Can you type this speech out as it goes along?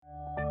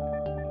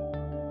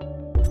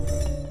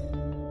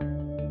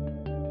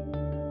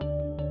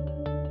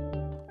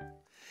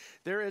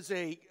There is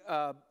a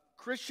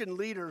Christian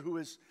leader who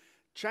is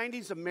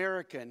Chinese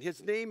American.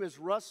 His name is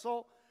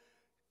Russell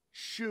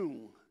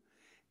Shung.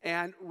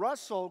 And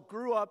Russell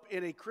grew up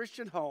in a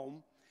Christian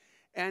home,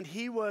 and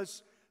he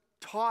was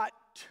taught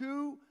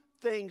two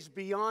things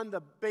beyond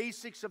the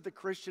basics of the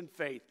Christian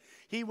faith.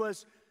 He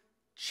was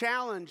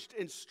challenged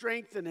and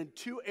strengthened in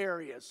two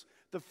areas.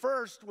 The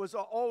first was to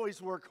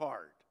always work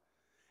hard.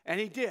 And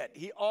he did.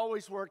 He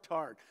always worked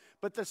hard.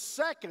 But the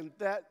second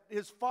that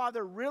his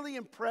father really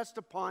impressed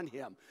upon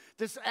him,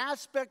 this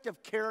aspect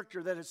of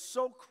character that is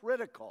so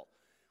critical,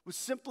 was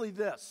simply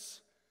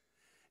this: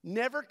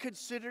 never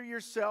consider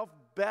yourself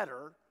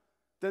better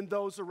than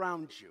those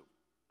around you.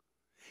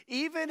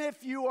 Even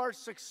if you are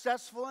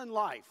successful in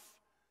life,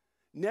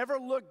 never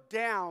look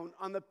down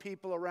on the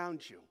people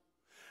around you.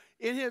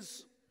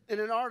 In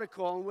an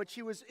article in which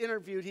he was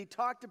interviewed, he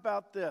talked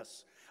about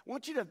this. I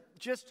want you to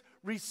just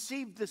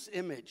receive this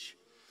image.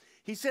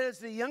 He said, as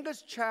the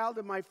youngest child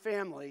in my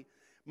family,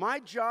 my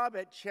job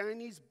at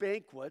Chinese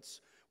banquets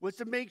was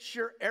to make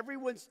sure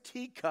everyone's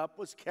teacup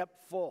was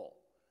kept full.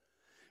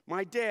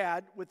 My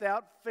dad,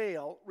 without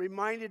fail,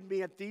 reminded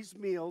me at these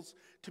meals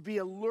to be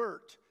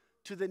alert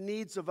to the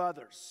needs of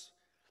others.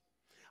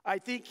 I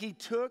think he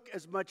took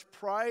as much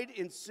pride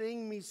in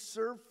seeing me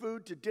serve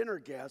food to dinner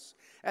guests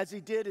as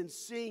he did in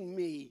seeing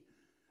me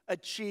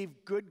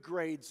achieve good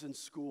grades in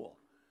school.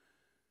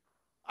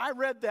 I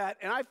read that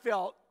and I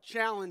felt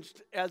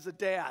challenged as a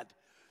dad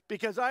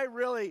because I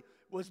really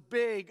was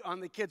big on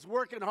the kids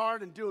working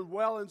hard and doing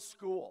well in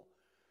school.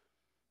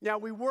 Now,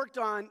 we worked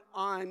on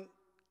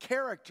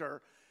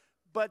character,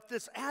 but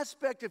this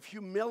aspect of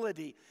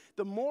humility,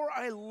 the more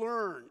I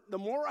learn, the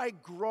more I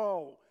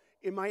grow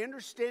in my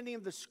understanding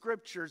of the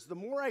scriptures, the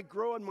more I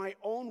grow in my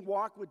own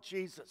walk with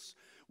Jesus,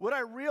 what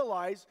I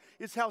realize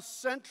is how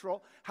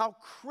central, how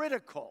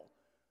critical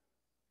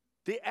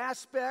the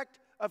aspect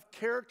of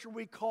character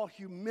we call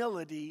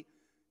humility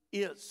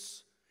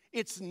is.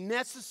 It's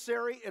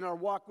necessary in our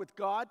walk with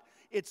God.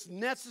 It's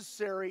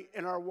necessary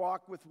in our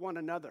walk with one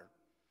another.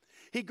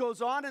 He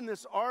goes on in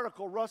this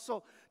article,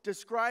 Russell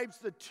describes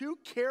the two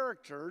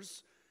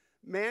characters,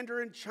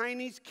 Mandarin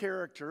Chinese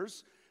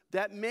characters,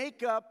 that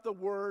make up the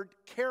word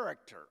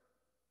character.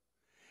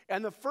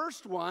 And the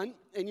first one,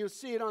 and you'll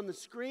see it on the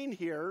screen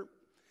here,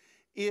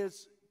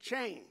 is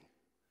Cheng.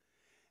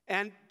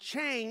 And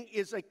Cheng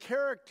is a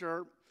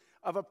character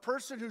of a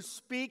person who's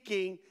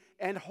speaking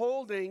and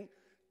holding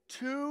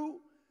two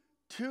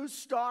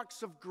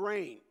stalks of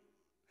grain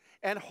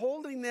and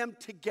holding them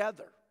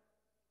together.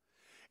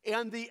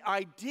 And the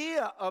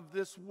idea of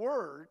this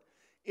word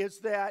is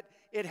that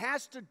it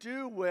has to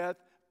do with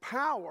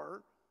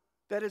power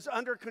that is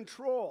under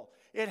control.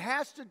 It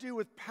has to do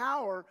with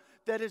power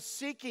that is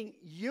seeking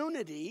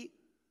unity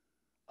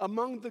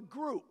among the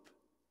group.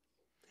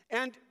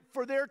 And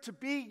for there to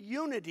be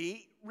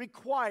unity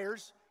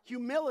requires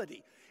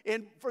humility.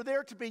 And for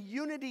there to be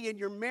unity in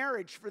your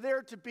marriage, for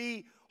there to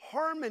be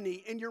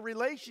harmony in your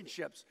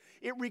relationships,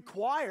 it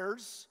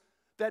requires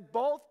that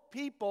both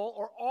people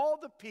or all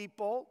the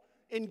people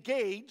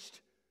engaged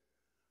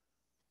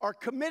are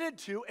committed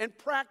to and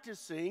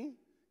practicing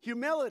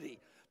humility.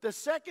 The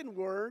second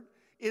word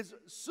is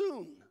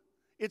soon.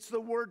 It's the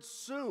word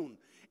soon.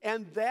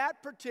 And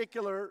that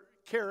particular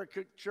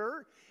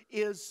caricature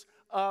is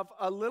of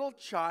a little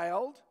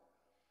child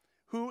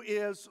who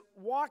is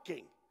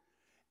walking.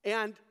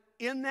 And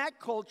in that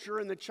culture,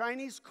 in the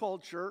Chinese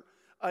culture,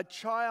 a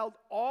child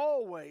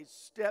always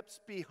steps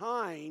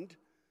behind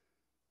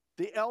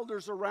the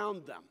elders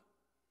around them.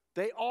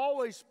 They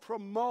always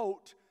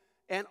promote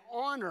and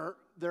honor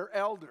their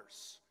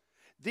elders.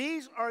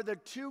 These are the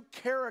two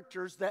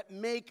characters that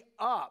make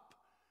up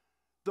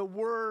the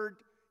word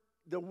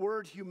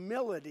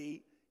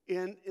humility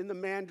in the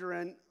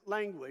Mandarin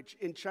language,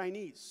 in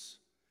Chinese.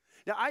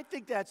 Now, I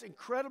think that's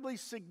incredibly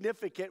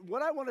significant.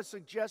 What I want to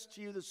suggest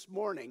to you this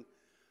morning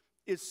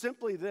is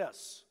simply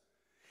this.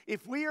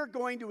 If we are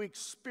going to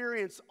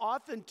experience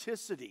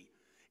authenticity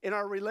in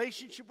our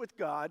relationship with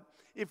God,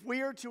 if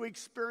we are to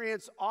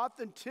experience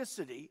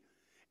authenticity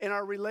in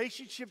our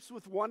relationships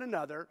with one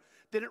another,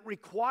 then it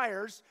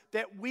requires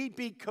that we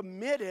be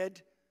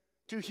committed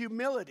to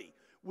humility.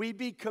 We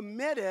be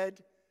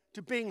committed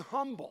to being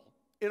humble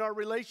in our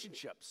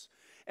relationships.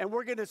 And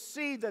we're going to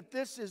see that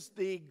this is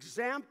the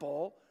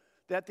example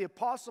that the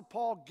Apostle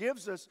Paul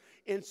gives us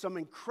in some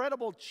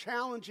incredible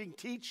challenging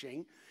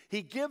teaching.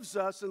 He gives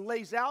us and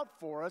lays out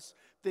for us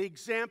the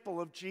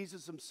example of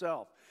Jesus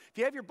himself. If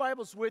you have your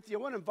Bibles with you,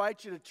 I want to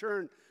invite you to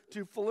turn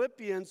to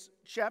Philippians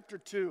chapter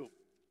 2.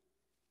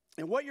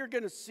 And what you're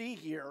going to see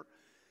here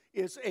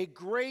is a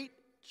great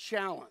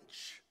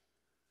challenge.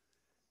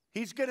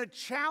 He's going to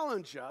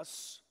challenge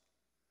us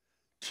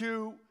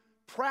to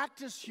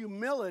practice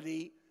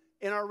humility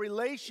in our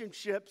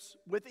relationships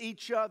with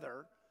each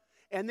other.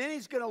 And then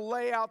he's going to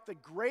lay out the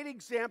great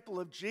example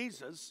of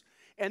Jesus.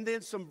 And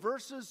then some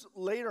verses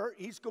later,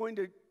 he's going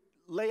to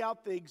lay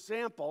out the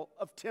example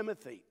of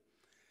Timothy.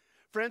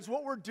 Friends,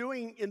 what we're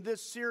doing in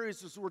this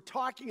series is we're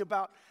talking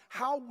about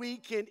how we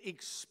can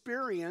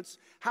experience,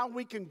 how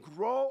we can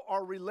grow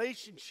our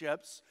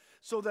relationships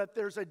so that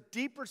there's a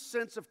deeper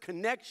sense of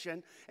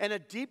connection and a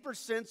deeper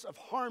sense of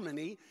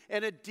harmony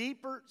and a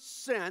deeper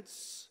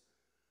sense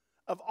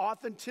of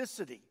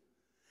authenticity.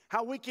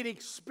 How we can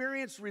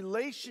experience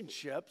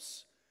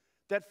relationships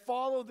that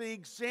follow the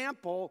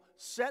example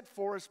set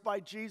for us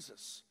by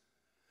Jesus.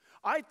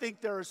 I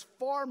think there is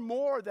far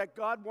more that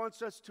God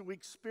wants us to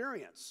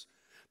experience.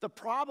 The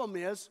problem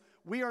is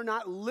we are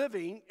not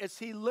living as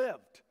he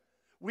lived.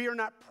 We are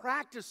not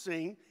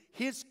practicing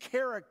his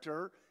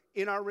character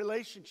in our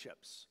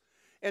relationships.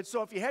 And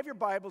so if you have your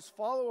Bibles,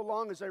 follow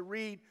along as I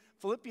read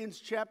Philippians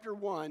chapter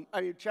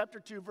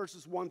 2,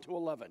 verses 1 to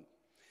 11.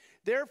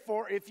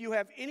 Therefore, if you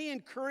have any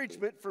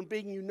encouragement from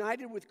being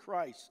united with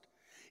Christ,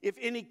 if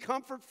any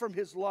comfort from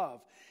his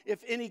love,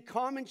 if any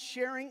common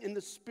sharing in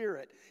the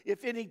Spirit,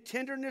 if any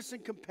tenderness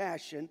and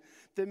compassion,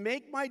 then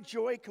make my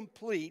joy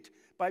complete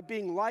by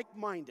being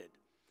like-minded,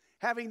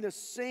 having the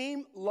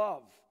same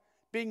love,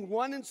 being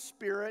one in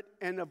spirit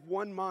and of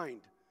one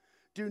mind.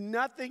 Do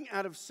nothing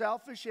out of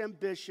selfish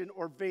ambition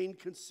or vain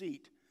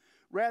conceit.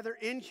 Rather,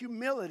 in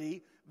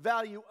humility,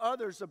 value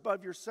others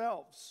above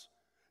yourselves,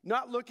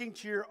 not looking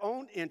to your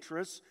own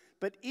interests,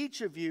 but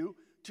each of you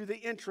to the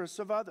interests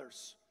of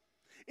others.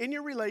 In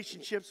your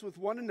relationships with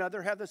one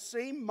another, have the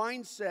same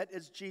mindset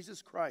as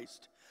Jesus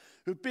Christ,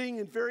 who being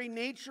in very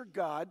nature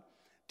God,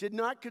 did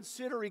not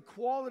consider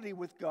equality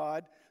with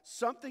God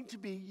something to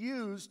be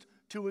used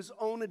to his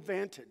own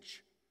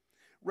advantage.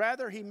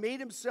 Rather, he made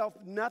himself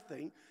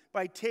nothing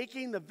by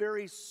taking the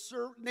very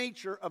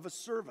nature of a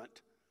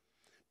servant,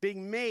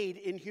 being made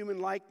in human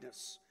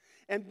likeness.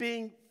 And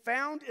being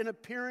found in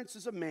appearance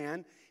as a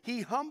man,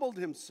 he humbled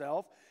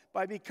himself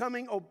by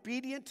becoming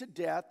obedient to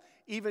death,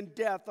 even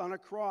death on a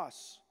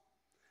cross.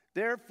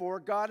 Therefore,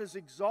 God has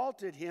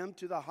exalted him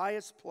to the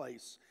highest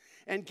place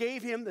and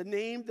gave him the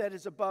name that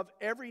is above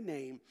every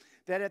name,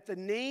 that at the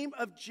name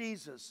of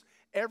Jesus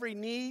every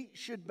knee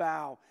should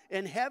bow,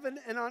 in heaven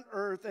and on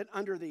earth and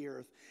under the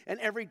earth,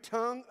 and every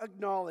tongue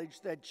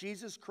acknowledge that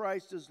Jesus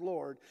Christ is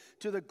Lord,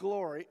 to the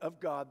glory of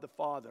God the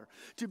Father.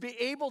 To be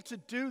able to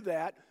do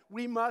that,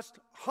 we must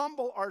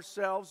humble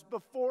ourselves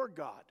before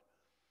God.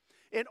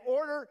 In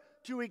order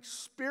to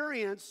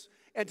experience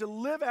and to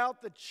live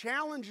out the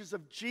challenges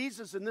of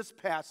Jesus in this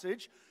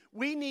passage,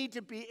 we need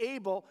to be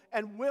able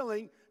and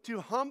willing to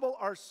humble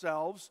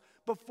ourselves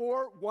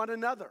before one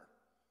another.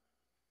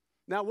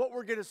 Now, what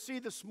we're going to see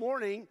this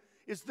morning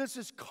is this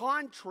is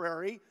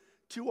contrary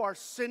to our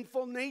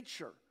sinful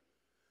nature.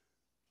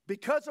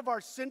 Because of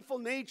our sinful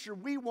nature,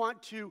 we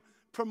want to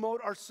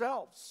promote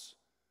ourselves.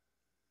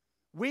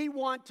 We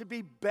want to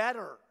be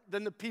better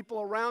than the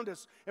people around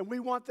us, and we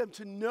want them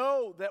to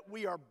know that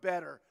we are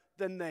better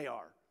than they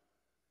are.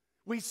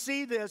 We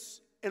see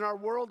this in our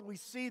world. We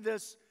see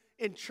this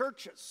in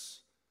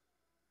churches.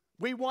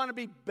 We want to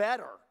be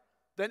better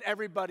than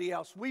everybody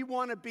else. We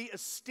want to be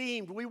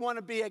esteemed. We want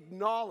to be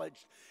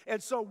acknowledged.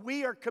 And so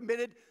we are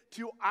committed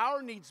to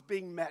our needs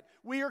being met.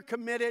 We are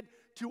committed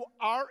to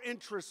our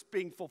interests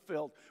being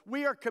fulfilled.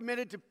 We are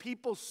committed to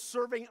people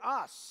serving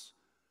us.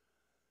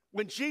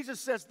 When Jesus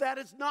says that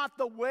is not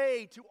the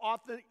way to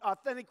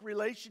authentic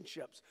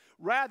relationships.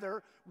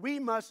 Rather, we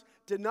must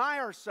deny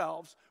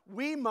ourselves.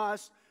 We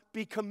must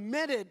be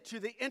committed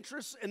to the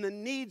interests and the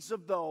needs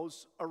of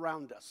those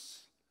around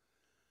us.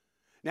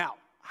 Now,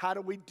 how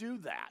do we do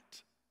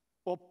that?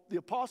 Well, the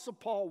Apostle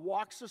Paul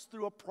walks us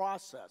through a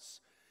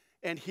process,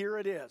 and here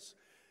it is.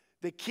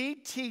 The key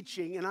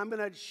teaching, and I'm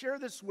going to share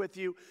this with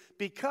you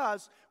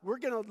because we're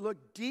going to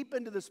look deep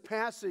into this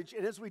passage,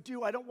 and as we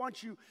do, I don't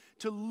want you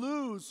to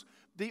lose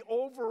the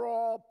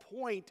overall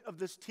point of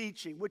this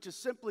teaching, which is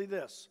simply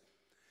this.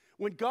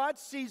 When God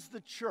sees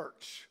the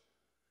church,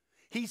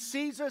 he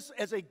sees us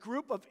as a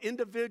group of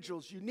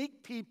individuals,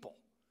 unique people.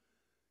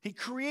 He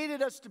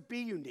created us to be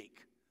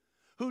unique,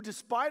 who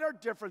despite our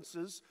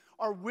differences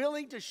are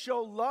willing to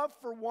show love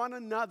for one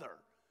another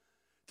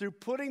through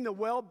putting the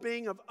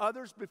well-being of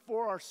others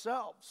before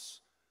ourselves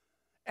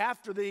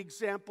after the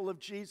example of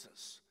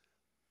Jesus.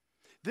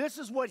 This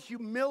is what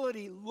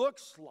humility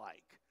looks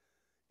like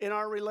in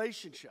our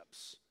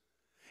relationships.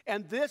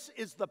 And this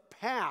is the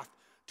path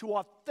to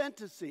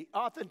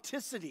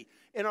authenticity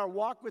in our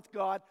walk with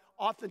God,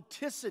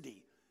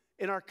 authenticity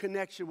in our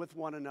connection with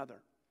one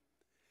another.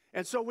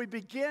 And so we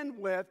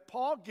begin with,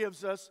 Paul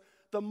gives us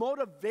the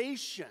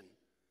motivation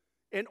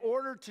in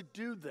order to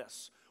do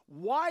this.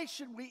 Why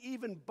should we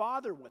even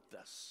bother with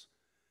this?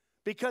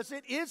 Because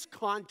it is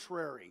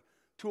contrary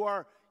to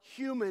our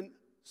human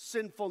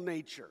sinful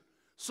nature.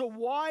 So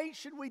why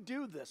should we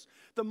do this?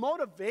 The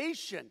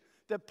motivation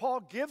that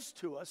Paul gives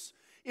to us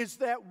is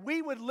that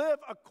we would live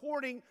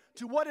according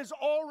to what is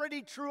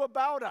already true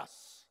about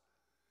us.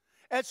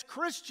 As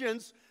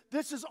Christians,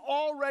 this is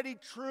already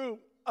true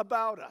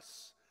about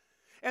us.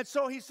 And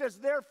so he says,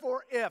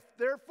 therefore if.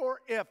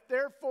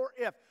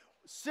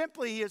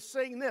 Simply, he is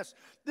saying this.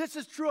 This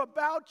is true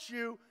about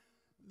you,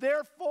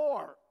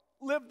 therefore,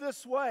 live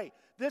this way.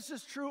 This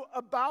is true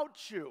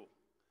about you.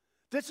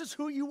 This is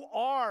who you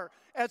are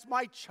as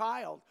my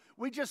child.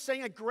 We just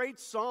sang a great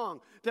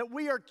song that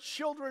we are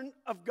children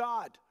of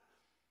God.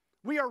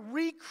 We are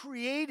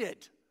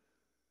recreated.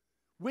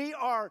 We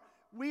are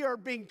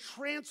being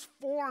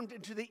transformed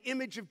into the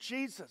image of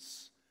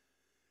Jesus,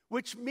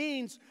 which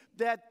means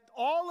that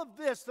all of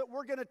this that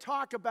we're going to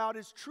talk about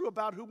is true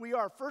about who we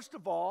are. First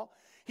of all,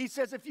 he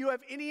says, if you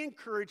have any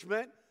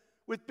encouragement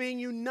with being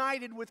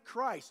united with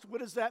Christ,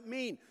 what does that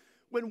mean?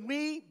 When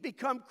we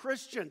become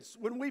Christians,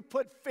 when we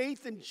put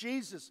faith in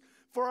Jesus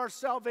for our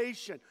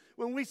salvation,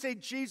 when we say,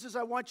 Jesus,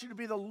 I want you to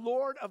be the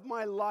Lord of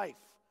my life,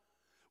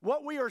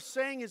 what we are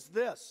saying is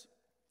this: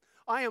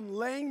 I am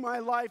laying my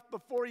life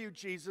before you,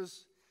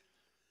 Jesus,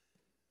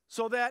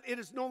 so that it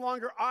is no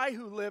longer I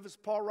who live, as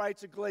Paul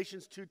writes in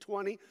Galatians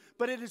 2:20,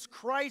 but it is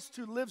Christ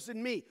who lives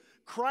in me.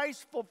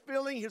 Christ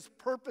fulfilling his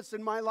purpose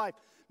in my life,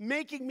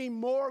 making me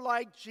more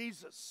like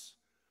Jesus.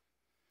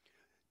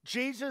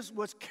 Jesus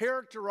was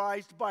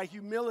characterized by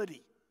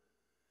humility.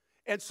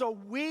 And so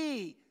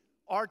we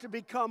are to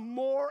become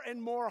more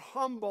and more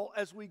humble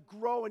as we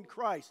grow in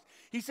Christ.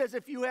 He says,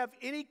 if you have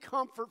any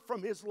comfort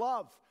from his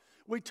love.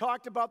 We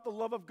talked about the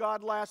love of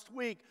God last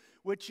week,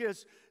 which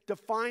is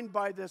defined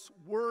by this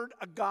word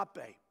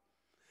agape.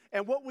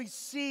 And what we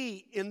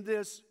see in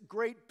this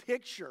great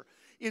picture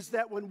is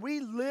that when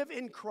we live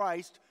in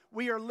Christ,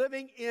 we are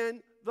living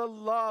in the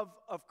love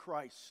of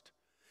Christ.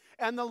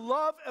 And the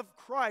love of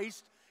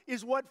Christ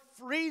is what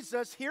frees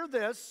us, hear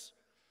this,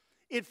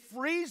 it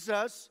frees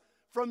us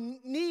from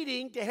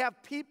needing to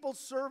have people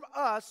serve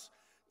us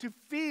to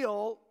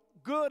feel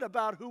good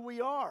about who we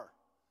are.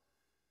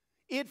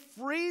 It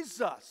frees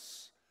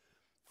us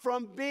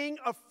from being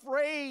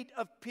afraid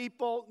of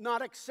people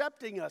not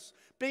accepting us,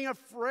 being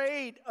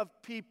afraid of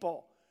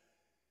people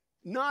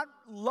not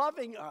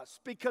loving us,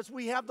 because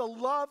we have the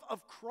love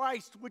of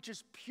Christ, which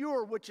is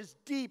pure, which is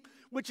deep,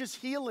 which is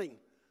healing.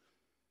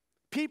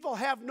 People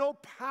have no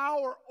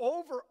power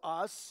over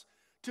us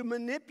to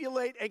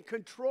manipulate and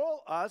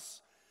control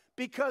us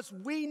because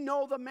we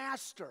know the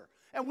Master.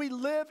 And we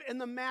live in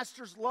the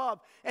Master's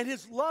love. And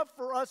his love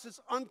for us is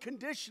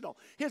unconditional.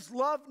 His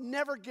love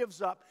never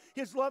gives up.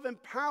 His love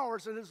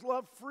empowers and his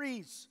love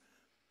frees.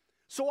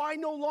 So I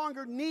no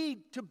longer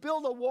need to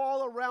build a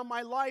wall around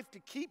my life to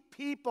keep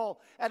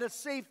people at a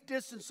safe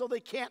distance so they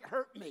can't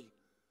hurt me.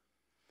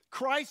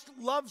 Christ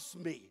loves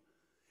me,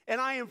 and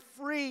I am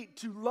free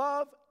to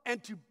love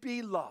and to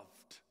be loved.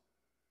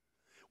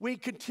 We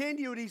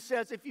continue, and he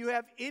says, if you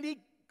have any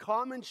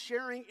common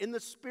sharing in the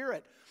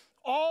Spirit,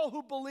 all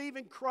who believe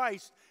in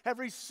Christ have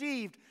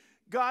received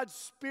God's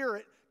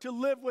Spirit to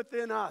live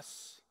within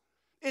us.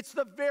 It's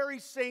the very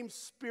same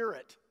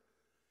Spirit.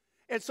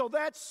 And so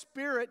that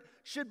Spirit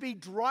should be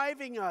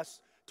driving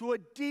us to a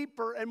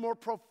deeper and more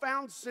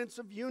profound sense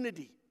of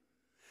unity.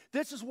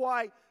 This is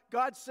why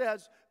God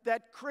says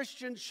that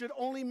Christians should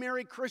only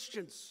marry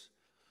Christians,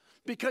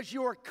 because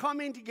you are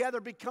coming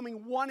together,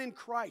 becoming one in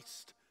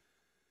Christ.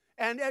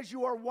 And as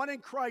you are one in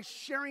Christ,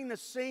 sharing the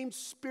same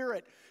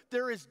Spirit,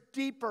 there is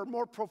deeper,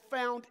 more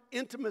profound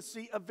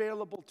intimacy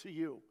available to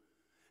you.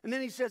 And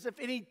then he says, if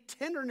any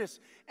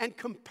tenderness and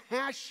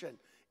compassion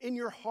in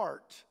your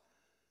heart.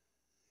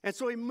 And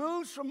so he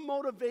moves from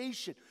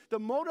motivation, the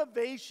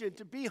motivation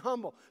to be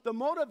humble, the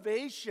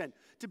motivation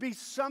to be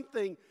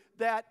something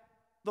that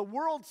the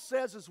world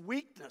says is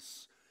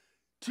weakness.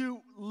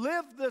 To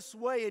live this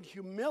way in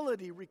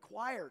humility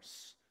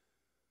requires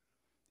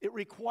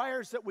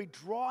that we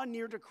draw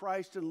near to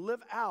Christ and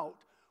live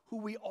out who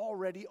we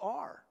already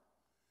are.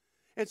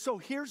 And so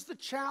here's the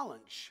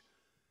challenge.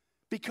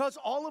 Because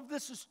all of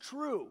this is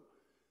true,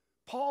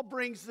 Paul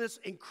brings this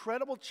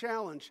incredible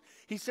challenge.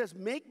 He says,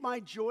 make my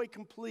joy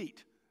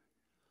complete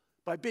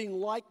by being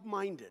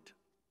like-minded,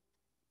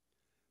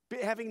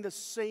 having the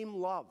same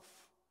love,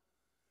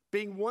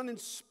 being one in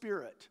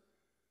spirit,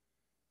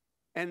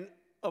 and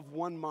of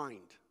one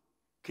mind.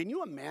 Can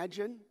you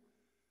imagine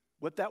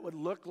what that would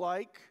look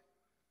like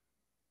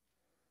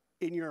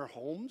in your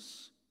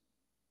homes,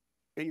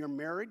 in your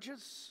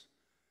marriages,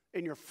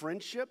 in your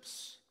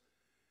friendships?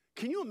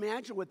 Can you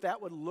imagine what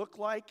that would look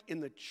like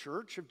in the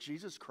church of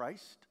Jesus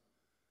Christ?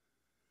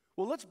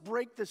 Well, let's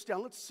break this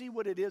down. Let's see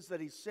what it is that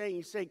he's saying.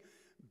 He's saying,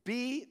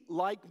 be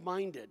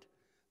like-minded.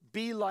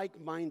 Be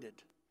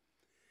like-minded.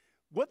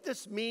 What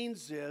this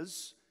means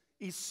is,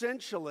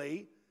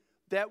 essentially,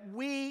 that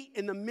we,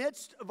 in the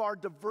midst of our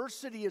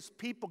diversity as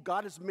people,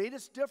 God has made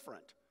us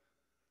different.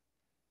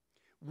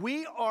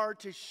 We are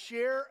to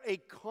share a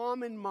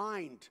common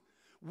mind.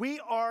 We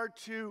are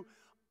to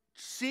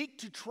seek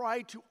to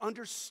try to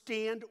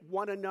understand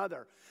one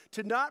another,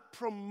 to not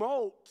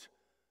promote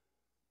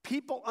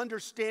people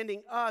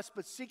understanding us,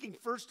 but seeking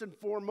first and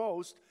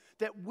foremost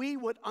that we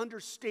would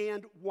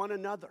understand one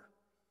another.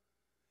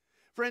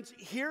 Friends,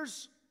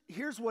 here's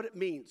what it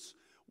means.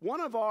 One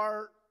of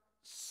our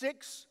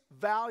 6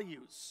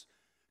 values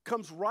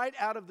comes right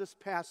out of this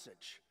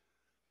passage.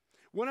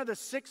 One of the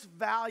 6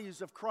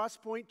 values of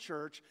Crosspoint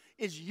Church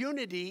is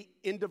unity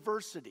in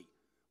diversity.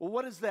 Well,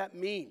 what does that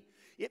mean?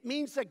 It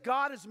means that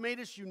God has made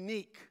us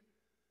unique.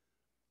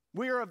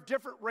 We are of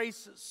different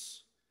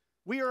races.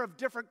 We are of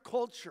different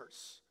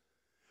cultures.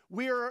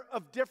 We are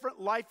of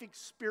different life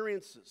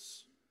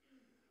experiences.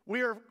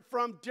 We are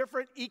from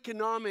different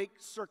economic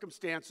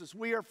circumstances.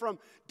 We are from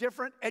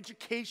different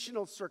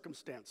educational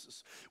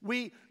circumstances.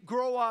 We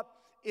grow up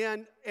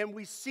and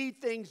we see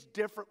things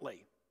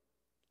differently.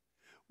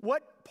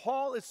 What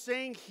Paul is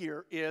saying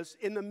here is,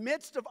 in the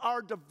midst of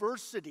our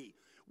diversity,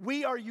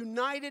 we are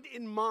united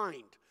in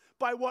mind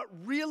by what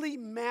really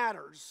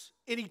matters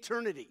in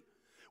eternity.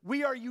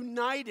 We are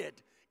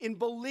united in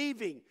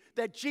believing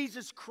that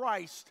Jesus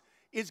Christ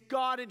is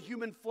God in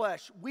human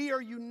flesh. We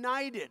are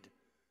united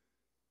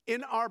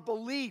in our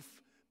belief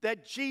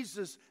that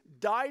Jesus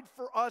died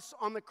for us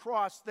on the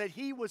cross, that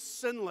he was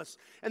sinless,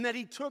 and that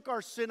he took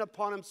our sin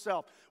upon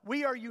himself.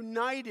 We are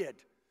united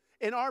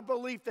in our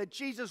belief that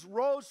Jesus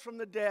rose from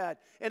the dead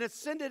and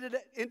ascended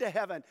into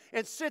heaven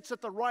and sits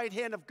at the right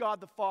hand of God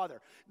the Father.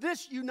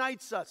 This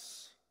unites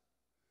us.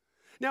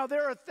 Now,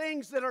 there are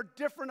things that are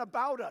different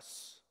about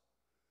us.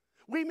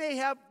 We may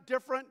have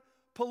different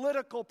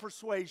political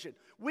persuasion.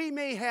 We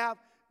may have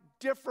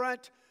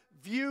different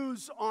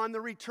views on the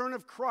return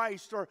of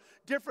Christ, or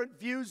different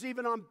views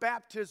even on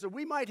baptism.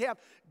 We might have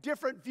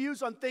different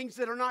views on things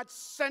that are not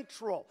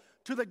central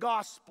to the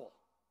gospel.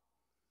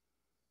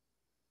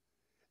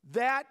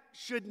 That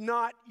should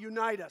not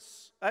unite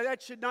us.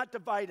 That should not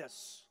divide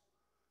us.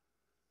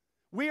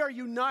 We are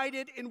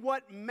united in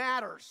what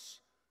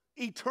matters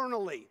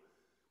eternally,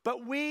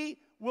 but we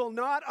will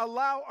not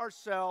allow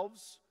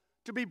ourselves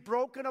to be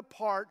broken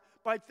apart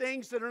by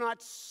things that are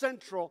not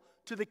central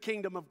to the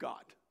kingdom of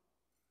God.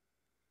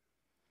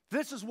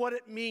 This is what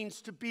it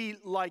means to be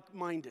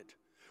like-minded.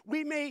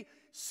 We may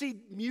see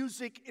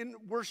music in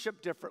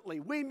worship differently.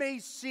 We may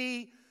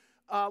see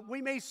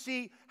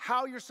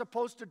how you're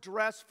supposed to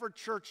dress for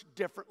church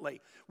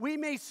differently. We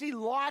may see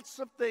lots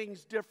of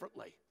things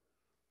differently.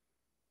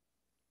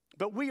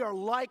 But we are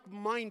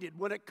like-minded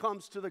when it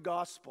comes to the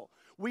gospel.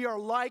 We are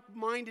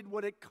like-minded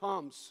when it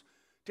comes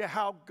to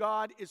how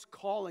God is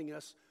calling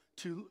us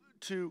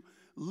to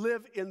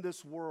live in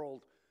this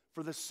world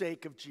for the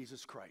sake of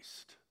Jesus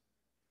Christ.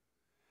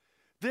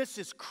 This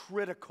is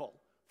critical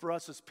for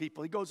us as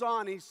people. He goes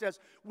on and he says,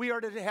 we are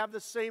to have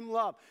the same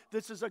love.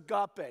 This is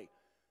agape.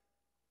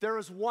 There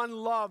is one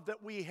love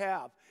that we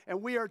have,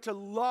 and we are to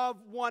love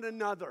one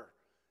another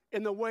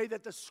in the way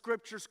that the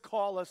scriptures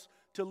call us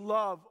to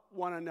love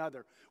one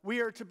another.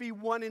 We are to be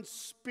one in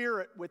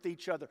spirit with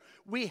each other.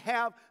 We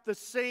have the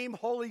same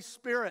Holy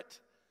Spirit.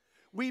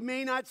 We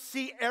may not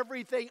see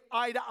everything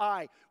eye to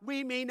eye.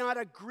 We may not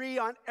agree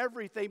on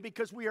everything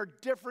because we are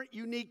different,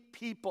 unique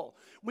people.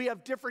 We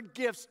have different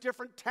gifts,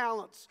 different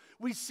talents.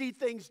 We see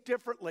things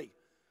differently.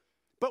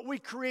 But we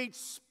create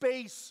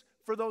space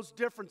for those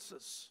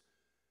differences.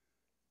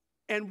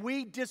 And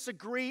we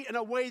disagree in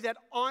a way that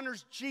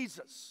honors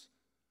Jesus,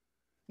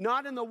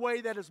 not in the way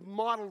that is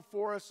modeled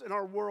for us in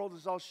our world,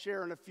 as I'll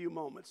share in a few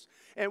moments.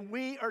 And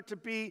we are to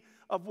be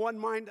of one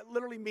mind. That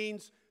literally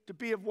means to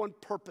be of one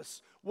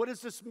purpose. What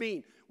does this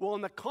mean? Well,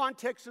 in the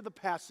context of the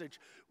passage,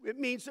 it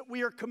means that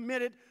we are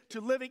committed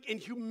to living in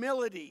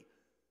humility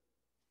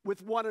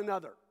with one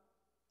another.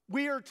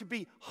 We are to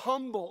be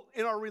humble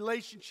in our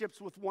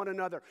relationships with one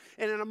another.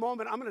 And in a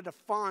moment, I'm going to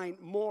define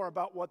more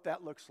about what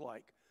that looks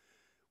like.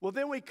 Well,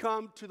 then we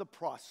come to the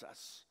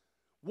process.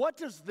 What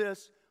does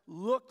this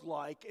look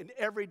like in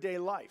everyday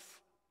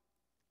life?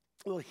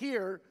 Well,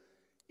 here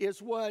is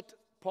what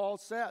Paul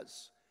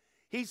says.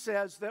 He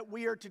says that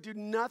we are to do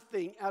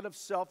nothing out of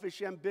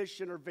selfish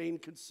ambition or vain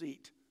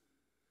conceit.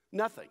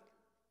 Nothing.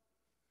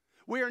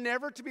 We are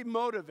never to be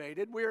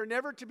motivated. We are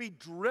never to be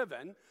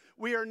driven.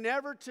 We are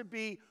never to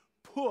be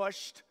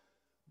pushed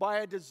by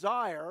a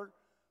desire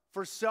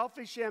for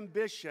selfish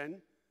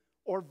ambition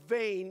or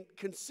vain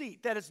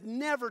conceit. That is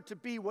never to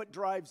be what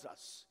drives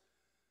us.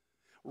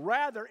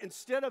 Rather,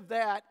 instead of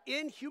that,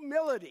 in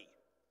humility,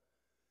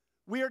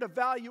 we are to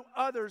value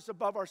others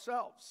above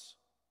ourselves.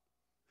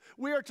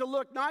 We are to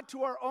look not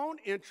to our own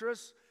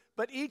interests,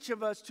 but each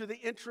of us to the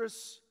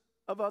interests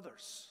of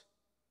others.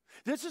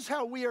 This is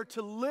how we are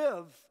to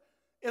live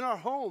in our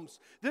homes.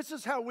 This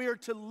is how we are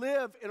to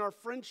live in our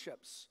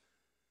friendships.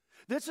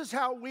 This is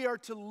how we are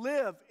to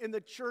live in the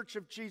church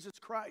of Jesus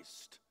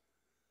Christ.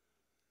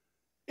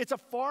 It's a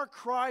far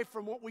cry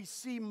from what we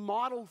see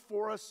modeled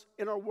for us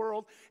in our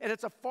world, and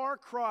it's a far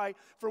cry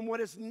from what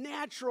is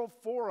natural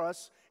for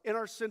us in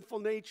our sinful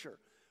nature.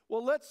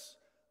 Well, let's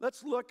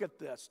look at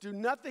this. Do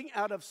nothing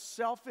out of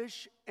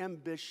selfish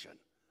ambition.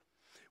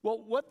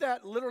 Well, what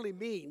that literally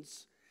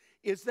means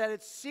is that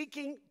it's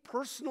seeking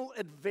personal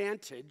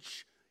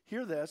advantage.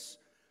 Hear this.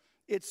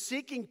 It's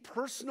seeking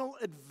personal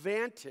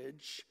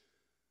advantage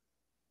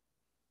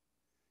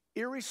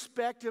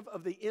irrespective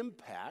of the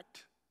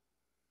impact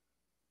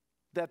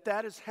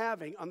that is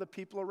having on the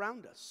people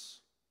around us.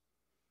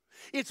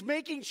 It's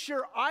making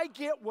sure I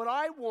get what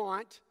I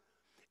want,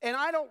 and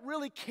I don't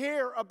really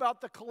care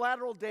about the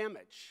collateral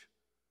damage.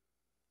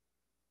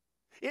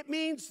 It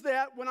means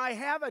that when I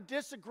have a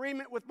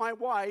disagreement with my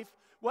wife,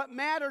 what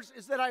matters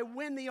is that I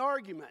win the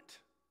argument.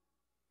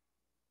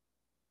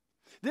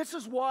 This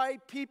is why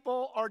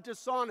people are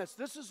dishonest.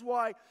 This is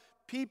why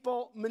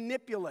people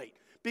manipulate.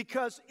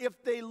 Because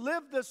if they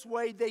live this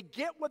way, they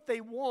get what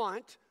they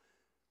want,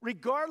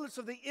 regardless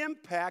of the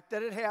impact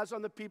that it has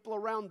on the people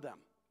around them.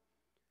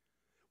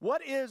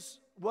 What is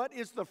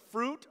the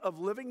fruit of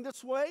living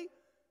this way?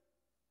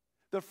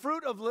 The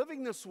fruit of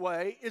living this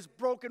way is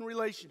broken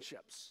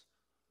relationships.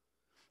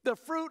 The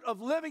fruit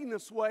of living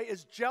this way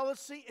is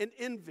jealousy and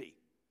envy.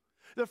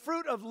 The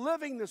fruit of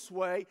living this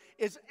way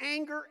is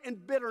anger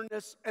and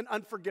bitterness and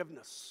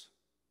unforgiveness.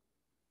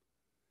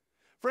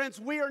 Friends,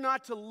 we are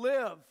not to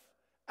live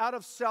out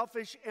of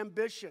selfish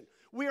ambition.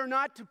 We are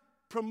not to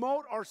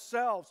promote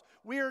ourselves.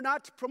 We are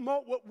not to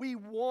promote what we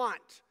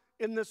want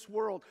in this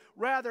world.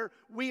 Rather,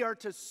 we are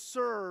to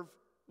serve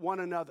one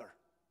another.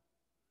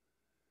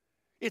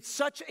 It's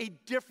such a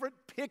different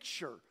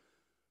picture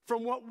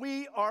from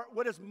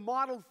what is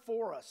modeled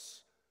for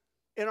us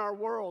in our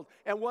world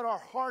and what our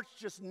hearts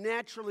just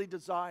naturally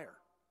desire.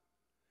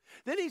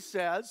 Then he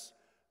says,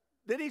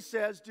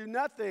 do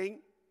nothing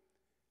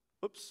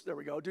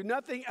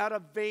out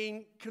of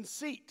vain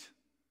conceit.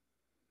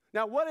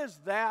 Now, what is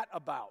that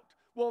about?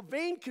 Well,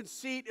 vain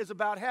conceit is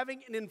about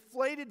having an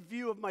inflated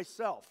view of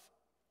myself.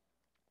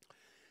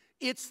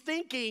 It's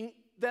thinking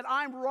that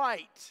I'm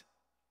right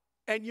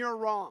and you're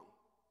wrong.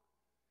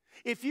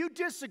 If you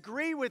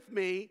disagree with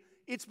me,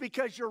 it's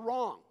because you're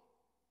wrong.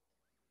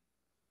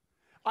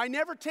 I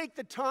never take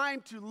the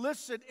time to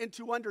listen and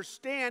to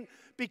understand,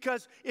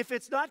 because if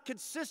it's not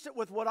consistent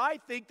with what I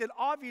think, then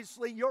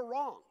obviously you're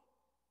wrong.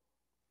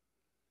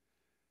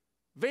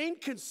 Vain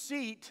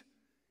conceit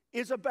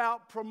is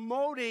about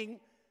promoting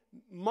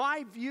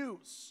my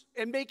views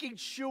and making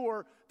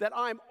sure that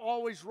I'm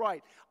always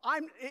right.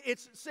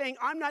 It's saying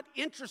I'm not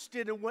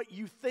interested in what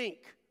you think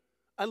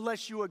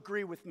unless you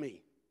agree with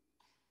me.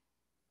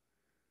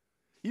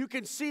 You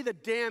can see the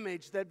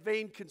damage that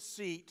vain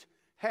conceit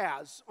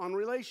has on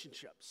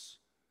relationships.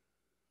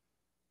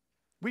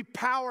 We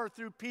power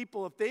through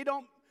people. If they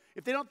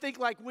don't think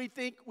like we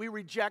think, we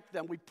reject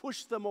them. We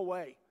push them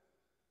away.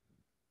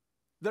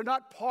 They're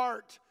not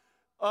part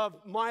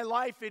of my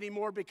life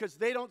anymore because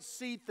they don't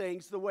see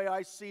things the way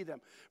I see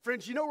them.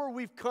 Friends, you know where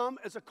we've come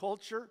as a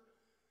culture?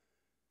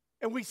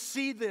 And we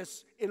see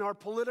this in our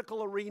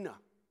political arena.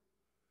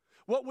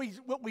 What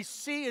we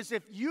see is,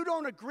 if you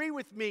don't agree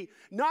with me,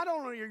 not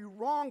only are you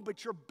wrong,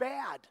 but you're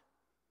bad.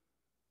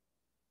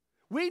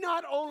 We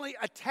not only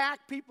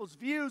attack people's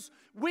views,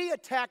 we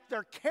attack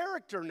their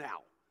character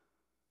now.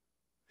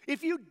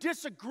 If you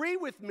disagree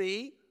with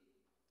me,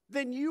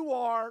 then you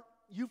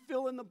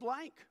fill in the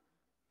blank.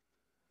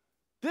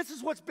 This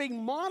is what's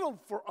being modeled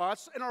for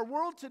us in our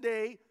world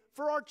today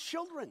for our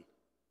children.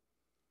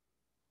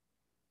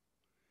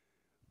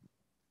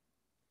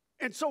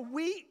 And so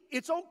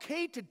it's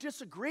okay to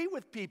disagree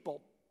with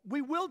people.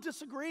 We will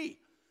disagree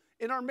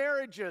in our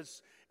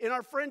marriages, in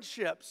our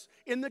friendships,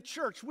 in the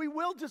church. We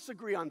will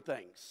disagree on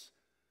things.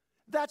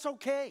 That's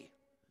okay.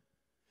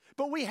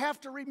 But we have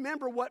to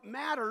remember what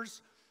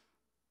matters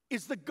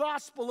is the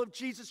gospel of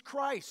Jesus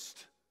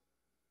Christ.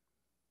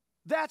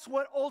 That's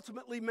what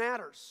ultimately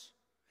matters.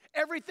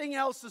 Everything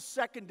else is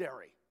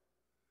secondary.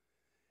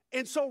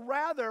 And so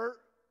rather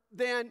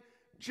than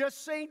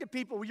just saying to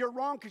people, well, you're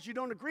wrong because you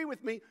don't agree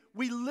with me,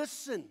 we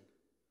listen.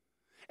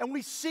 And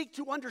we seek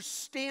to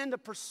understand the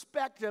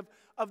perspective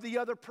of the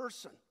other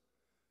person.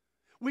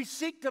 We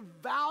seek to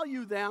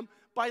value them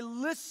by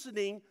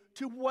listening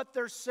to what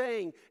they're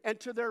saying and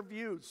to their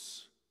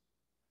views.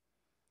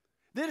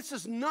 This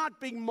is not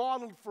being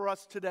modeled for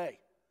us today.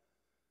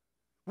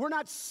 We're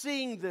not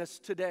seeing this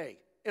today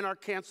in our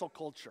cancel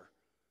culture.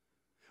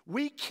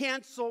 We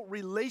cancel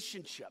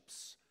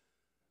relationships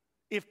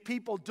if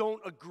people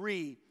don't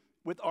agree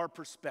with our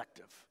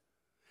perspective.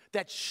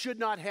 That should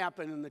not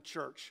happen in the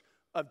church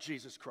of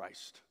Jesus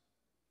Christ.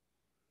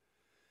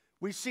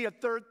 We see a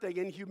third thing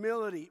in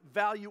humility: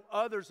 value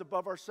others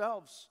above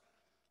ourselves.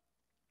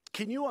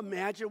 Can you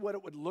imagine what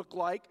it would look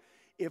like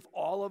if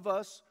all of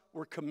us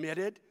were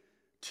committed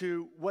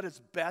to what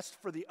is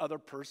best for the other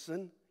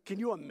person? Can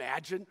you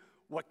imagine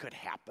what could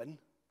happen?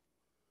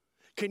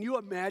 Can you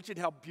imagine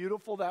how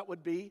beautiful that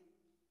would be?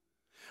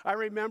 I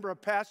remember a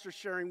pastor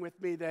sharing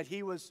with me that he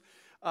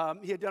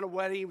had done a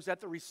wedding, he was at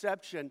the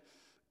reception,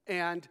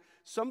 and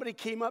somebody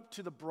came up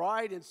to the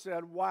bride and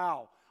said,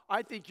 wow,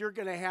 I think you're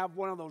going to have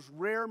one of those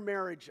rare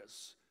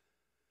marriages,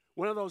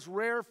 one of those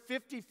rare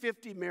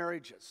 50-50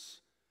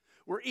 marriages,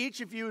 where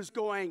each of you is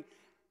going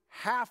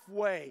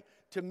halfway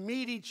to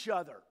meet each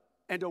other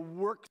and to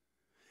work.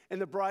 And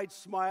the bride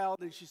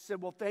smiled and she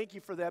said, well, thank you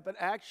for that, but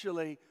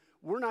actually,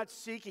 we're not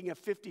seeking a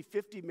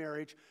 50-50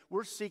 marriage,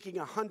 we're seeking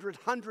a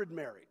 100-100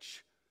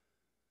 marriage,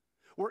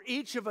 where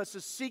each of us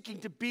is seeking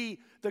to be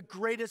the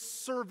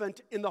greatest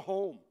servant in the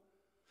home,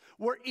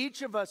 where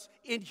each of us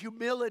in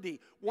humility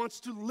wants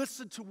to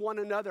listen to one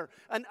another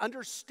and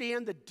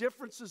understand the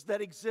differences that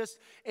exist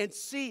and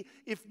see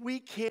if we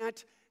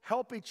can't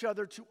help each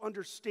other to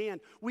understand.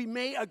 We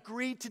may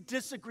agree to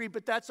disagree,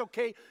 but that's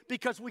okay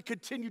because we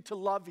continue to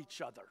love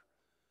each other.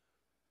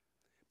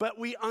 But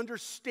we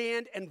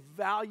understand and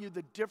value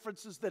the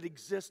differences that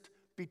exist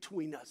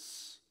between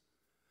us.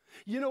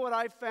 You know what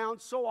I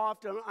found? So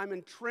often I'm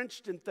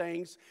entrenched in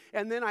things,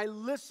 and then I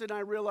listen, I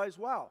realize,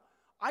 wow,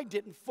 I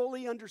didn't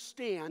fully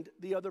understand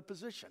the other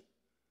position.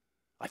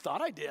 I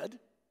thought I did,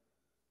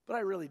 but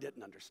I really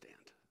didn't understand.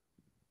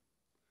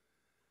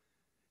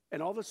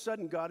 And all of a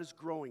sudden, God is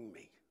growing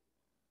me.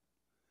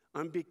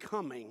 I'm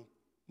becoming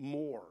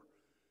more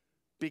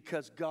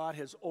because God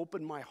has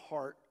opened my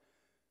heart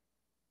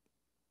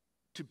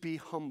to be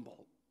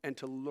humble and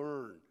to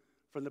learn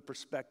from the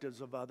perspectives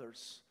of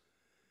others.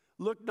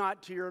 Look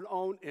not to your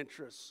own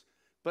interests,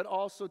 but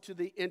also to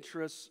the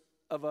interests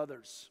of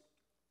others.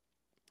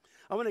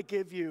 I want to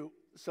give you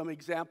some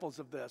examples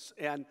of this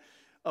and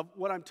of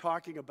what I'm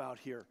talking about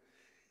here.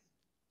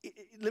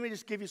 Let me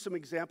just give you some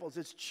examples.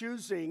 It's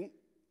choosing,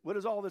 what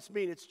does all this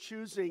mean? It's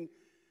choosing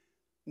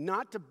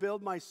not to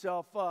build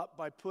myself up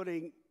by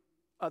putting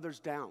others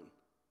down,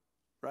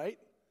 right?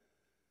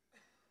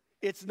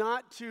 It's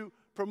not to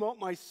promote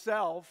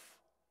myself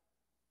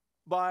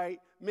by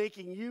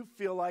making you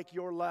feel like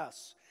you're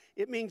less.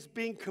 It means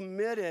being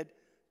committed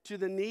to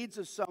the needs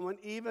of someone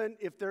even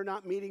if they're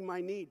not meeting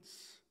my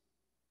needs.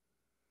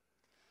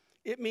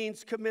 It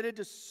means committed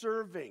to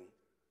serving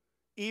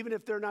even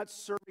if they're not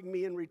serving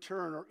me in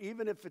return, or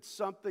even if it's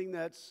something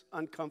that's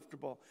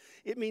uncomfortable.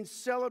 It means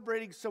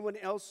celebrating someone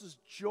else's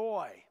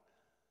joy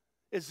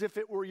as if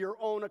it were your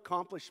own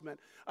accomplishment.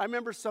 I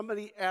remember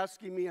somebody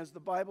asking me, as the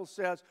Bible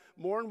says,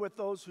 mourn with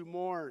those who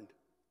mourn,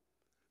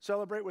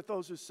 celebrate with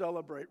those who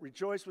celebrate,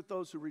 rejoice with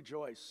those who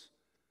rejoice.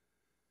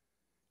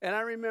 And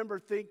I remember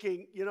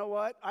thinking, you know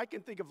what? I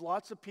can think of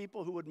lots of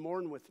people who would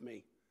mourn with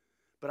me,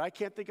 but I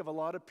can't think of a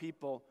lot of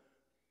people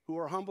who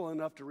are humble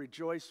enough to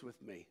rejoice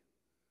with me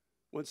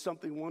when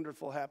something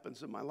wonderful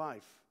happens in my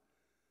life,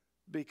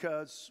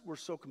 because we're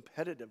so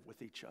competitive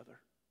with each other.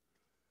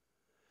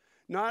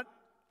 Not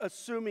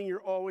assuming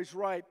you're always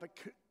right, but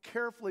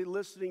carefully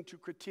listening to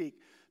critique.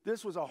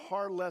 This was a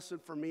hard lesson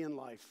for me in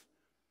life.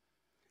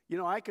 You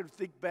know, I could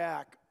think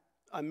back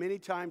on many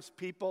times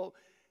people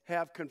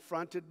have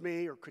confronted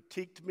me or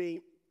critiqued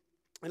me,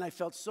 and I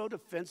felt so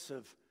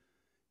defensive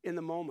in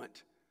the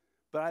moment.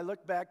 But I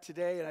look back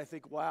today and I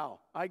think, wow,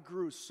 I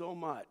grew so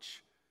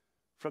much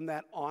from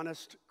that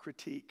honest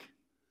critique.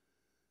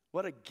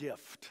 What a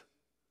gift.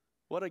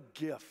 What a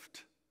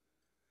gift.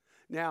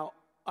 Now,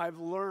 I've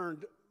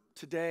learned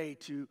today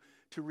to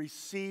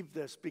receive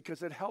this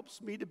because it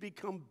helps me to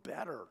become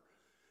better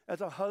as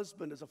a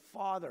husband, as a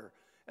father,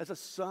 as a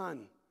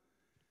son,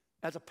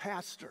 as a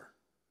pastor,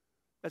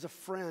 as a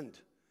friend.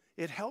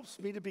 It helps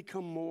me to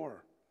become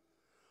more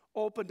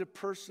open to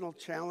personal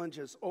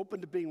challenges,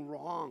 open to being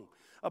wrong,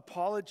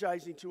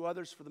 apologizing to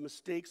others for the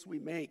mistakes we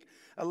make,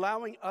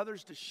 allowing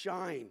others to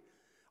shine,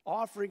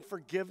 offering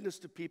forgiveness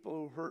to people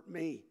who hurt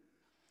me,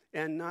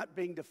 and not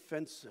being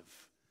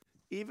defensive,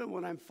 even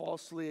when I'm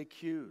falsely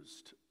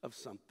accused of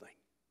something.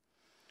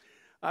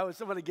 I want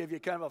to give you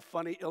kind of a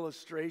funny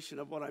illustration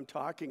of what I'm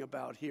talking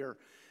about here.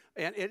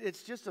 And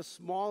it's just a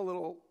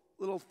small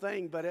little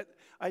thing, but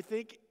I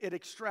think it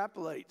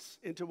extrapolates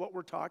into what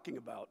we're talking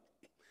about.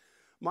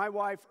 My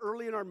wife,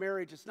 early in our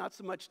marriage, it's not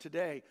so much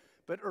today,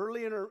 but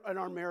early in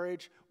our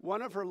marriage,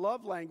 one of her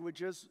love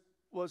languages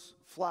was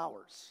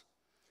flowers.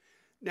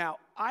 Now,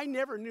 I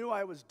never knew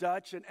I was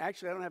Dutch, and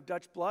actually I don't have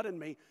Dutch blood in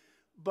me,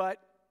 but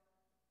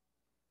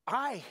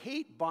I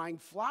hate buying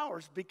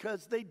flowers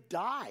because they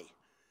die.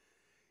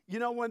 You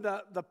know, when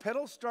the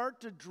petals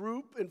start to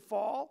droop and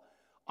fall,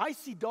 I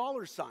see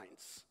dollar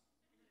signs.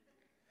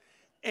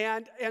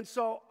 And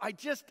so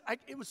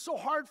it was so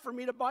hard for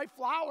me to buy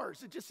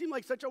flowers. It just seemed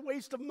like such a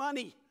waste of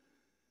money.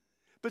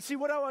 But see,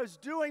 what I was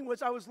doing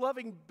was I was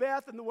loving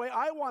Beth in the way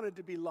I wanted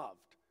to be loved.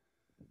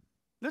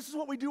 This is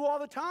what we do all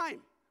the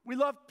time. We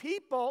love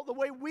people the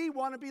way we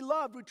want to be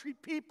loved. We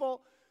treat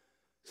people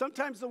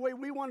sometimes the way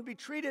we want to be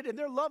treated, and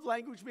their love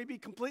language may be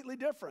completely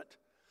different.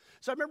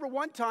 So I remember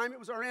one time, it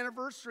was our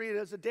anniversary, and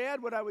as a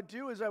dad, what I would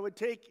do is I would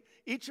take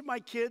each of my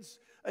kids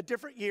a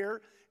different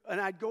year, and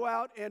I'd go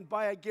out and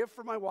buy a gift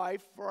for my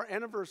wife for our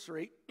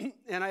anniversary,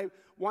 and I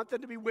want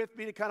them to be with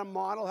me to kind of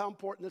model how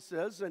important this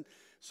is. And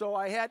so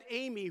I had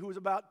Amy, who was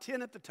about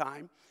 10 at the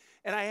time,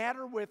 and I had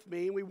her with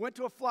me, and we went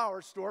to a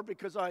flower store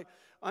because I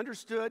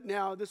understood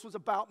now this was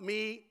about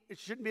me. It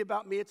shouldn't be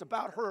about me. It's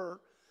about her,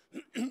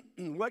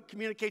 what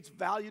communicates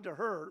value to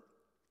her.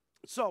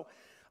 So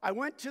I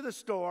went to the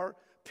store,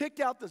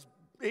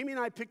 Amy and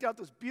I picked out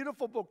this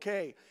beautiful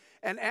bouquet,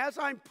 and as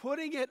I'm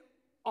putting it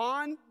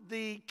on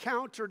the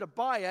counter to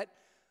buy it,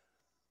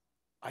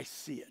 I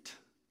see it,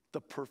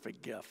 the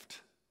perfect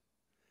gift.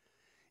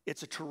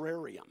 It's a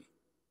terrarium.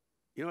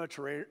 You know what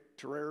a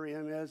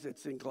terrarium is?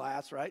 It's in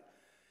glass, right?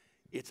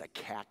 It's a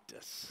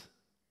cactus.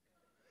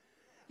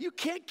 You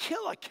can't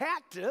kill a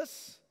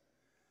cactus.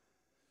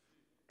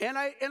 And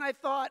I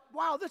thought,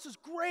 wow, this is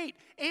great.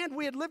 And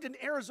we had lived in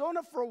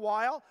Arizona for a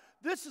while.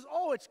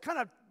 It's kind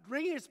of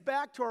bringing us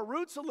back to our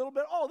roots a little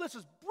bit. Oh, this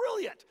is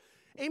brilliant.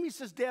 Amy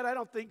says, Dad, I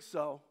don't think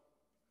so.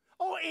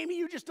 Oh, Amy,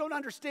 you just don't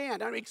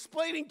understand. I'm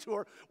explaining to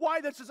her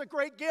why this is a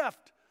great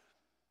gift.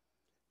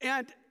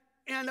 And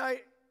I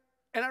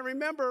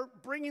remember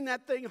bringing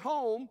that thing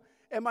home,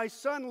 And my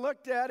son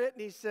looked at it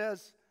and he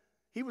says,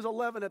 he was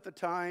 11 at the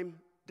time,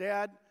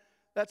 "Dad,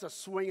 that's a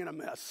swing and a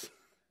miss."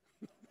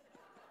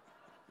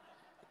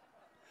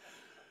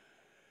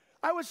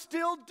 I was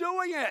still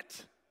doing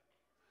it.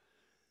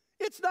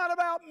 It's not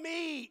about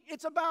me.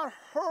 It's about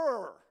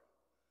her.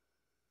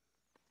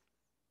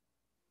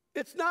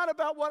 It's not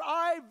about what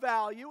I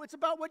value. It's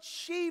about what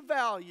she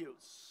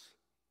values.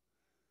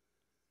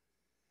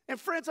 And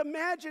friends,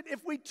 imagine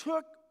if we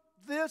took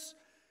this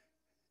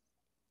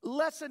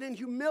lesson in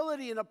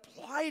humility and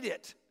applied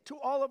it to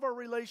all of our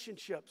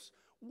relationships.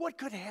 What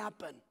could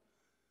happen?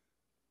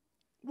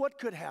 What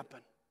could happen?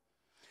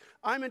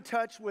 I'm in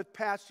touch with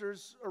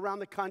pastors around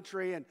the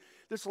country, and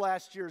this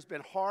last year has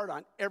been hard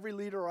on every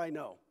leader I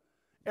know,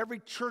 every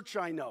church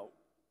I know.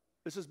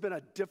 This has been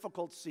a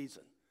difficult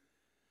season.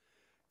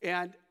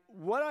 And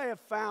what I have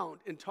found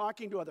in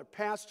talking to other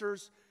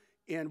pastors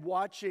and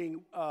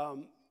watching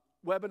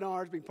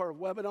webinars, being part of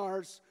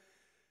webinars,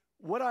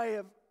 what I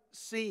have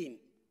seen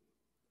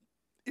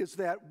is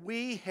that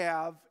we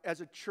have,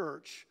 as a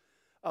church,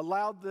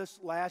 allowed this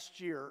last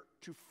year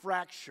to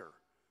fracture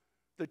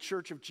the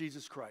Church of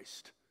Jesus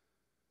Christ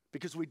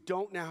because we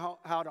don't know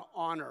how to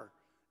honor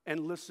and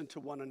listen to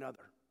one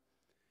another.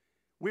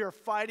 We are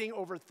fighting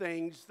over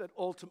things that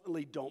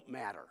ultimately don't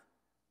matter.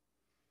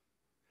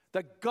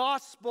 The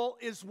gospel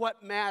is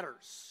what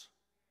matters.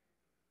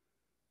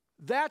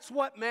 That's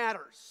what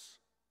matters.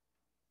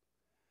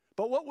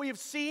 But what we have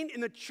seen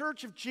in the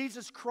Church of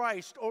Jesus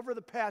Christ over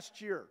the past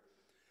year,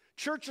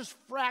 churches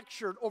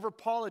fractured over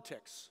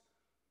politics.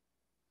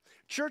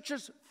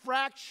 Churches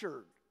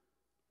fractured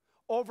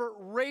over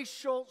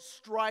racial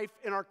strife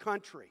in our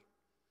country.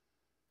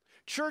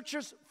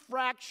 Churches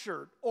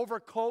fractured over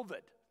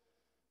COVID.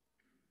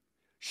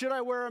 Should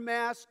I wear a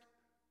mask?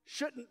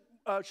 Should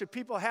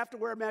people have to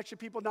wear a mask? Should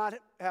people not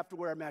have to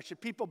wear a mask?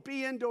 Should people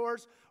be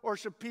indoors or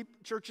should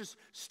churches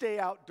stay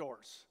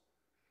outdoors?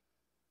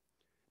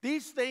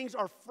 These things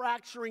are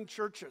fracturing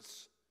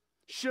churches.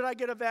 Should I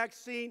get a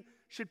vaccine?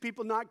 Should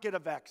people not get a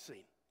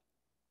vaccine?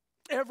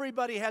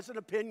 Everybody has an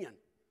opinion.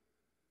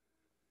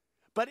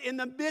 But in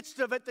the midst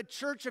of it, the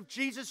Church of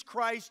Jesus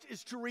Christ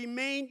is to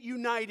remain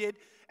united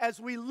as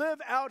we live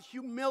out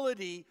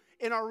humility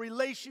in our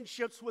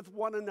relationships with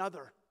one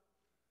another.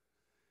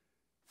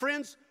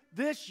 Friends,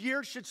 this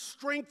year should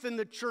strengthen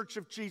the Church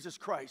of Jesus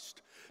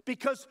Christ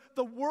because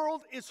the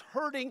world is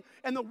hurting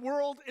and the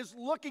world is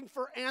looking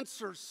for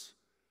answers.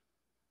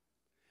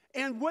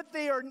 And what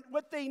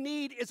they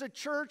need is a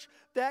church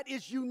that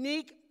is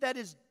unique, that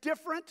is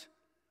different,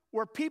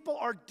 where people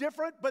are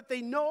different, but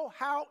they know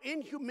how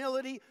in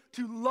humility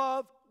to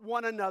love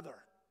one another,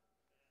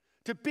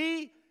 to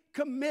be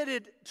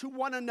committed to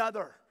one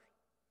another,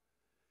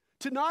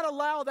 to not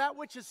allow that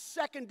which is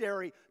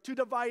secondary to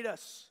divide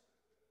us.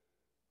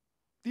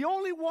 The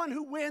only one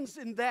who wins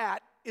in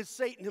that is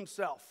Satan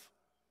himself.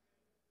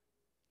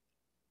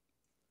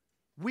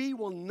 We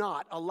will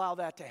not allow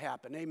that to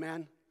happen.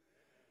 Amen.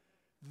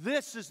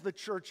 This is the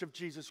Church of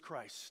Jesus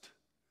Christ.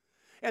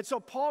 And so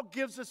Paul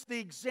gives us the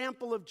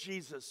example of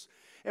Jesus.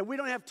 And we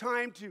don't have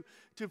time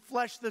to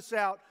flesh this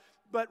out,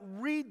 but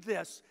read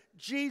this.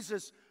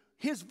 Jesus,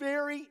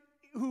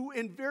 who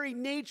in very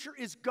nature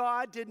is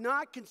God, did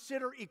not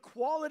consider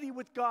equality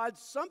with God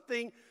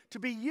something to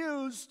be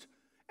used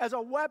as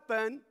a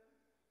weapon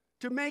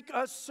to make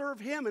us serve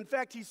him. In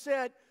fact, he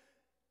said,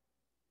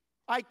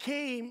 I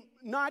came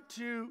not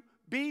to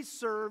be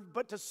served,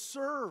 but to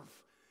serve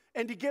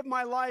and to give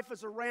my life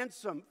as a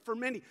ransom for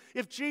many.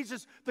 If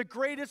Jesus, the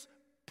greatest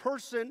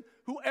person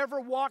who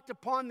ever walked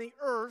upon the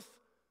earth,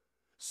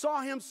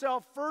 saw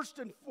himself first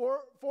and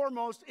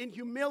foremost in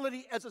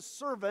humility as a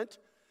servant,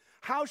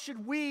 how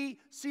should we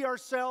see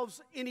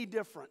ourselves any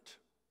different?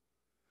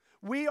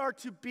 We are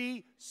to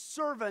be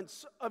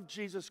servants of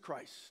Jesus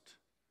Christ.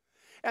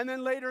 And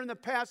then later in the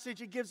passage,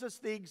 he gives us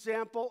the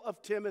example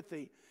of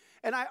Timothy.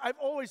 And I've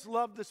always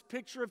loved this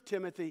picture of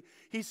Timothy.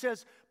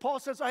 Paul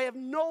says, I have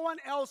no one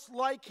else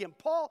like him.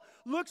 Paul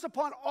looks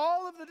upon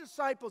all of the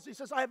disciples. He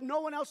says, I have no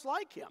one else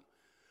like him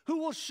who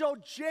will show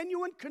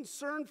genuine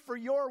concern for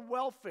your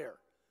welfare.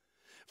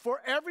 For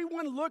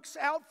everyone looks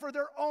out for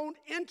their own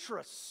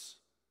interests.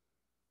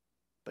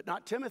 But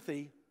not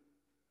Timothy.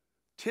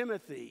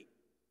 Timothy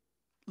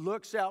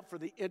looks out for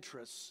the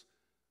interests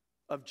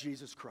of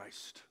Jesus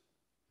Christ.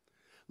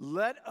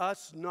 Let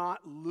us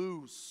not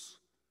lose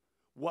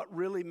what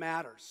really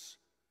matters.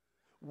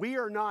 We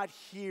are not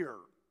here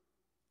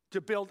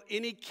to build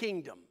any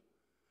kingdom.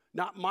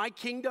 Not my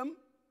kingdom,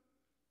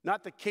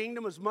 not the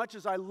kingdom as much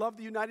as I love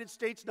the United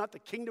States, not the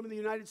kingdom of the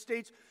United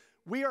States.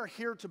 We are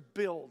here to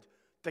build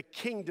the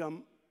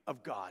kingdom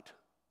of God.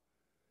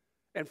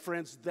 And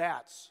friends,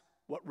 that's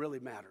what really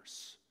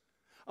matters.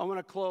 I want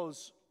to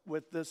close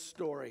with this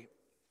story.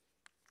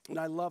 And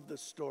I love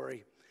this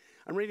story.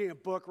 I'm reading a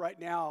book right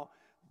now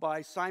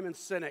by Simon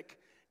Sinek,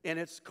 and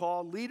it's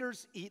called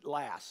Leaders Eat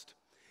Last.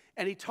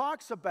 And he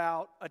talks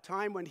about a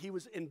time when he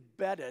was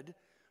embedded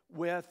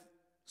with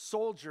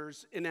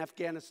soldiers in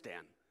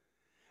Afghanistan.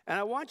 And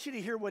I want you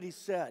to hear what he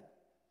said.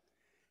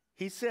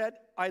 He said,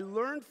 I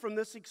learned from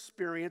this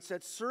experience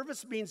that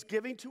service means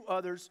giving to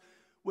others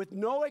with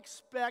no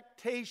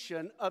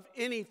expectation of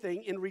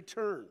anything in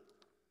return.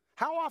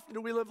 How often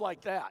do we live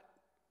like that?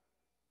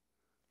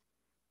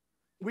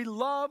 We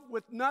love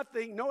with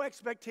nothing, no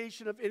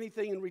expectation of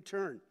anything in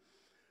return.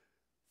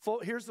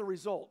 Here's the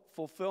result.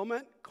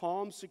 Fulfillment,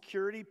 calm,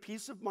 security,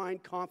 peace of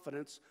mind,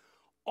 confidence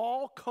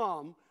all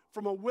come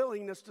from a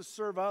willingness to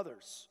serve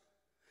others.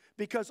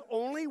 Because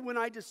only when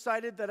I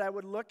decided that I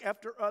would look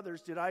after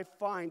others did I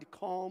find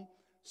calm,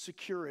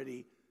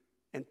 security,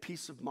 and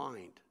peace of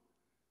mind.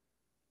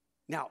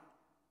 Now,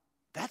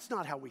 that's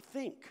not how we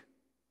think.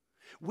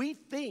 We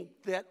think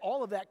that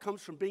all of that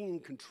comes from being in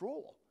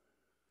control.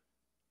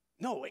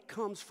 No, it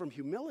comes from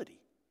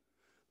humility.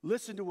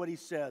 Listen to what he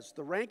says.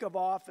 The rank of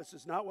office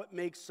is not what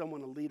makes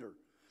someone a leader.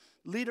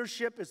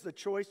 Leadership is the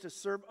choice to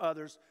serve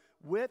others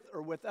with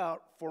or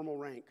without formal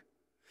rank.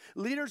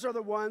 Leaders are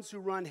the ones who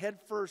run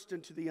headfirst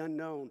into the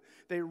unknown.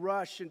 They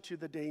rush into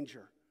the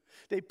danger.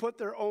 They put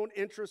their own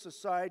interests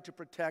aside to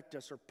protect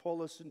us or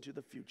pull us into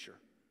the future.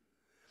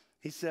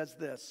 He says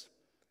this,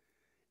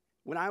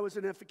 when I was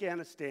in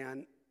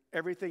Afghanistan,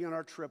 everything on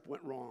our trip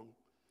went wrong.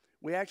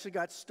 We actually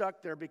got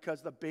stuck there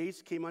because the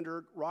base came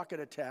under rocket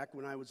attack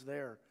when I was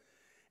there.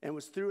 And it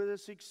was through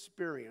this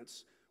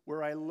experience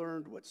where I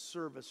learned what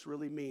service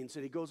really means.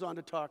 And he goes on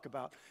to talk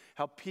about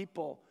how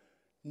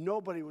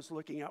nobody was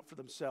looking out for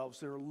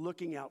themselves. They were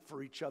looking out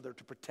for each other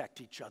to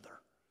protect each other.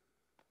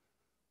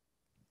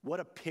 What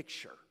a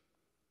picture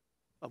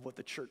of what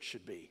the church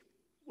should be.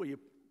 Will you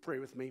pray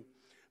with me?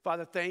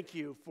 Father, thank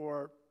you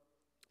for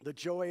the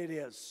joy it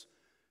is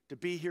to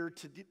be here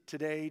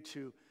today,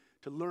 to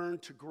learn,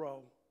 to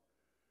grow.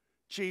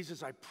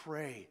 Jesus, I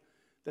pray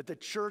that the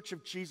church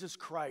of Jesus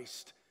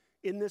Christ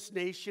in this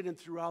nation and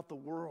throughout the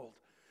world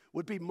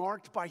would be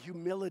marked by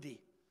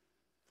humility,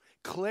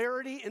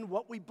 clarity in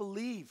what we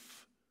believe,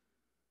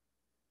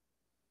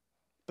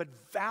 but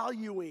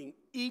valuing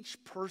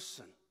each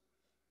person,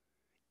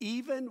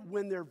 even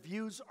when their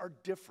views are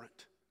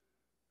different,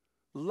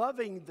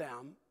 loving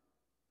them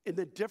in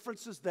the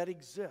differences that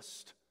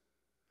exist,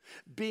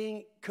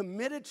 being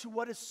committed to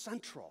what is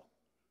central,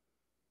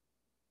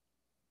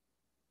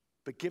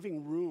 but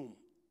giving room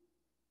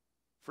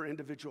for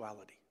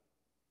individuality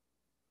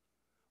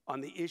on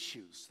the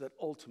issues that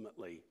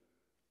ultimately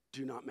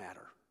do not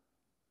matter.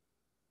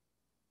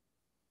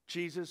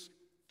 Jesus,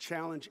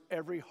 challenge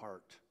every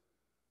heart,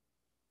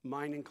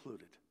 mine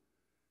included,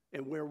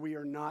 and where we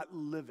are not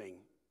living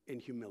in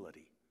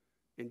humility.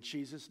 In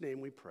Jesus'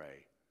 name we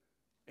pray,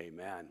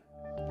 amen.